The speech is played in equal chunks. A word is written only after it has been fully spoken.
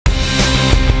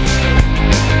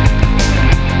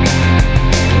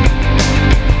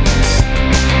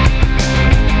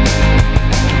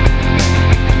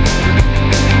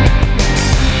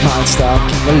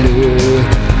loop.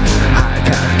 I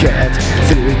can't get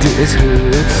through this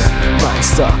hoop. I'm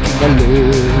stuck in a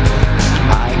loop.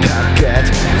 I can't get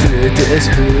through this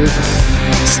hoop.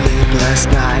 Sleepless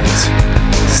nights,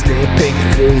 sleeping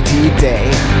through the day.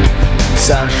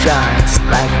 Sun shines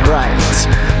like bright,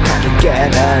 can't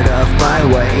get out of my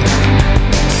way.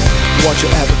 Won't you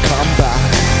ever come back?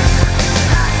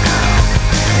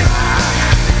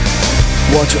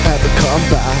 Won't you ever come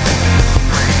back?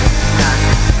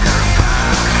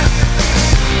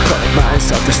 Calling minds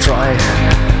self-destroy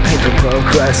in the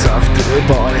progress of the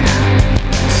boy.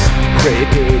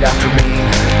 Repeat after me,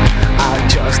 I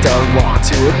just don't want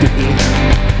to be.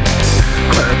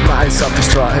 Calling minds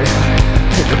self-destroy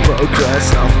in the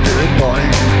progress of the boy.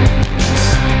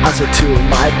 Answer to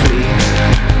my plea,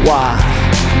 why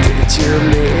did you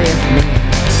leave me?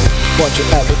 Won't you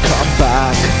ever come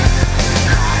back?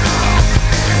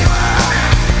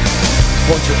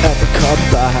 Won't you ever come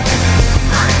back?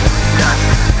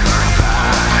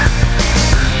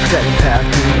 Getting back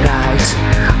tonight,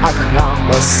 I'm along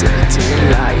the city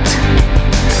light.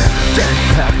 Getting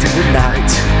back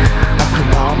tonight, I'm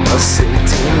along the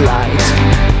city light.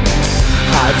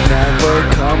 I've never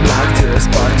come like this,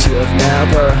 but you've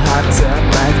never had time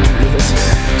like this.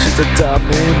 She's a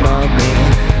dummy mommy,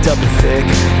 dummy thick,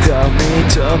 dummy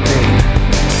dummy.